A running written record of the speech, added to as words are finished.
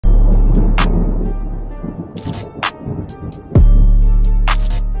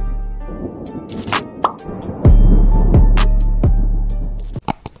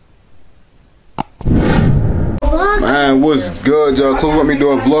what's good, y'all? Chloe want me to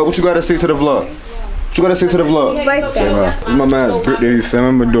do a vlog. What you gotta say to the vlog? What you gotta say to the vlog? Birthday. It's my man's birthday, you feel me?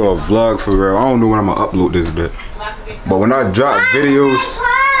 I'm gonna do a vlog for real. I don't know when I'm gonna upload this bit. But when I drop videos,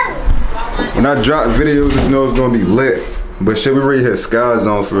 you know it's gonna be lit. But shit, we ready to hit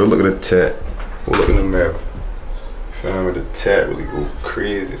SkyZone for real. Look at the tat. Oh, look at the map. Feel me? The tat really go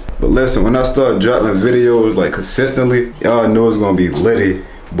crazy. But listen, when I start dropping videos like consistently, y'all know it's gonna be litty.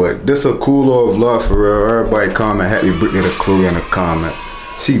 But this a cool little vlog for real. Everybody comment happy birthday to Chloe in the comments.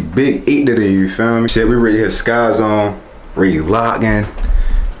 She big 8 today, you feel me? Shit, we ready to hit SkyZone, ready locking.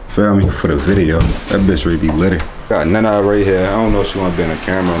 Feel me? For the video. That bitch ready be litty. Got Nana right here. I don't know if she wanna be in the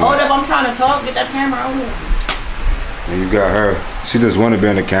camera. Hold up, I'm trying to talk. Get that camera on here. And you got her. She just wanna be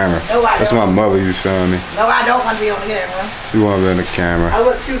in the camera. No, I That's don't. my mother, you feel me? No, I don't want to be on the camera. She wanna be in the camera. I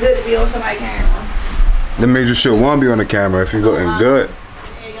look too good to be on somebody's camera. That means you should wanna be on the camera if you looking good.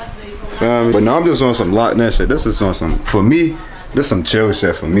 Feel me? But no, I'm just on some lock that shit. This is on some, for me, this some chill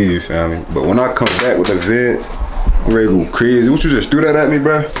shit for me, you feel me? But when I come back with the vids, I'm ready to go crazy. What you just threw that at me,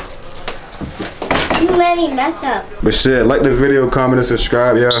 bro? You made me mess up. But shit, like the video, comment, and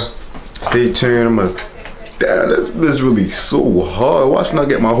subscribe, y'all. Stay tuned. I'm gonna, damn, this bitch really so hard. Watch when I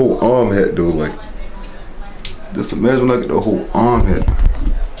get my whole arm hit, though. Like, just imagine when I get the whole arm hit.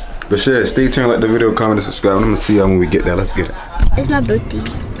 But shit, stay tuned, like the video, comment, and subscribe. I'm gonna see y'all when we get there. Let's get it. It's my birthday.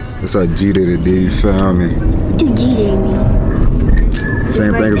 It's our G-Day today, you feel me? What do G-Day mean?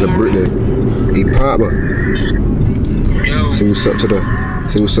 Same thing as a birthday. Hey, Papa. Say what's up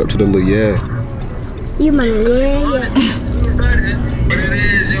to the little yeah. You my little yeah.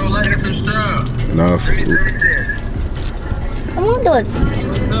 Nah, for real. I'm gonna do it.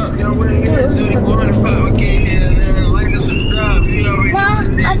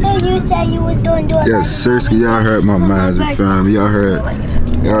 Mom, I thought you said you was doing it. Yes, seriously, y'all heard my minds, you feel me? Y'all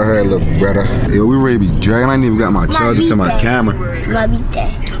heard little brother. Yo, we ready to be dragging. I ain't even got my charger to my camera. My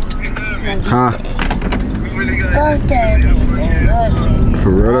birthday. Huh? Birthday. For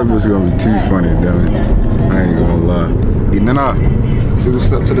real, that bitch gonna be too funny, damn it. I ain't gonna lie. And then see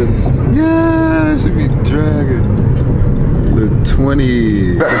what's up to the, yeah, she be dragging. Little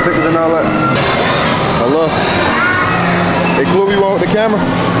 20. Got the tickets and all that. Hello? Hey, Chloe, you want the camera?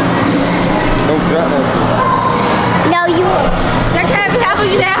 Don't drop that. No, you. That can't be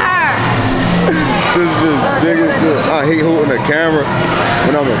happening to her. This bitch big as shit. I hate holding the camera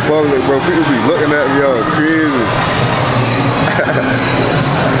when I'm in public, bro. People be looking at me all crazy.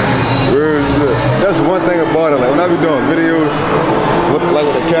 Where is it? That's one thing about it. Like when I be doing videos, with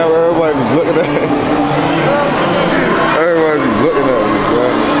the camera, everybody be looking at me. Oh shit. Everybody be looking at me, bro.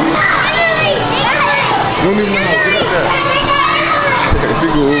 You don't even know how to get that. She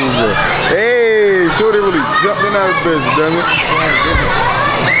go over there. Hey, Shorty really jumped in that bitch, damn it.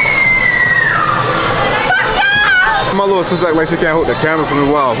 My little sister act like she can't hold the camera from me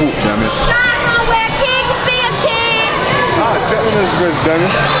while I hoop, damn it. Where a king can be a king. Ah, jump in this bitch, damn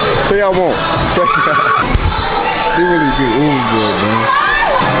it. Say I won't. Say They really do ooh good, man.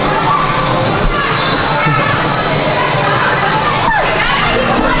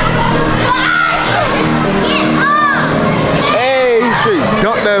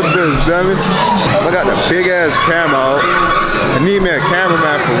 Dump that bitch, damn it. I got the big ass camera out. I need me a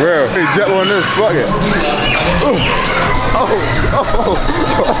cameraman for real. Hey, jump on this, fuck it. Ooh.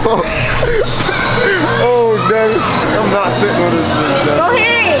 Oh, damn it. I'm not sitting on this shit, Go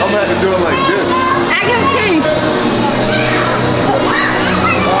ahead. I'm gonna have to do it like this. I give it to you.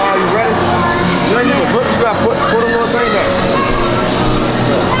 You ready? You ain't even look, you gotta put a little thing up.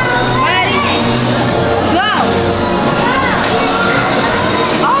 Ready? Go.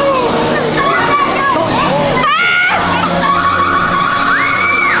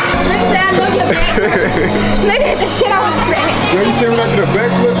 Look at the shit I was saying. Yo, you see when I did a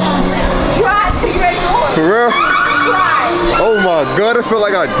backflip? Try to get ready for it. For real? Try. Oh my god, I feel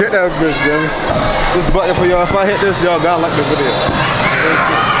like I did that bitch, damn it. This button for y'all. If I hit this, y'all gotta like the video.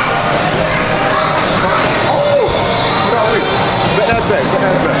 Oh! No, wait. Bet that back, bet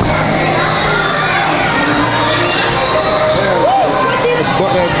that back. Let's butt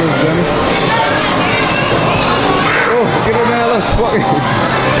that bitch, damn it. Oh, get it now, let's fuck it.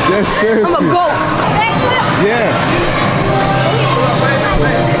 Yes, seriously. I'm a ghost. Yeah.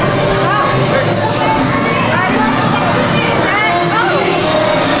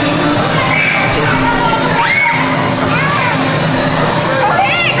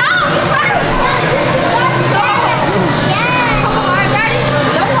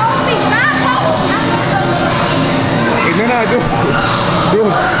 And then I do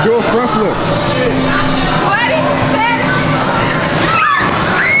a front flip.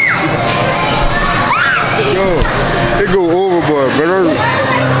 Yo, They go overboard, bro.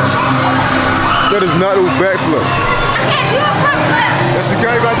 That is not a backflip. That's the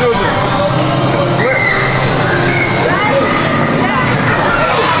guy about to do this. Flip.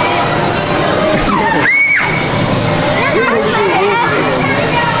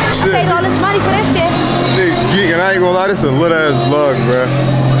 I paid all this money for this shit. They geek, and I ain't gonna lie, this is a lit ass vlog, bro.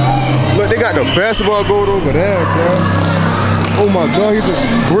 Look, they got the basketball gold over there, bro. Oh my god, he's a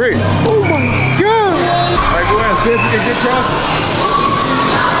brick. Oh my god. Alright, go ahead, see if you can get past it.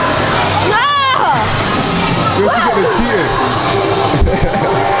 No! Yo, she got the cheating.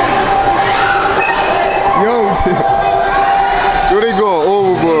 Yo, they going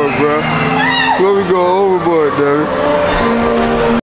overboard, bro. Let me go overboard, damn it.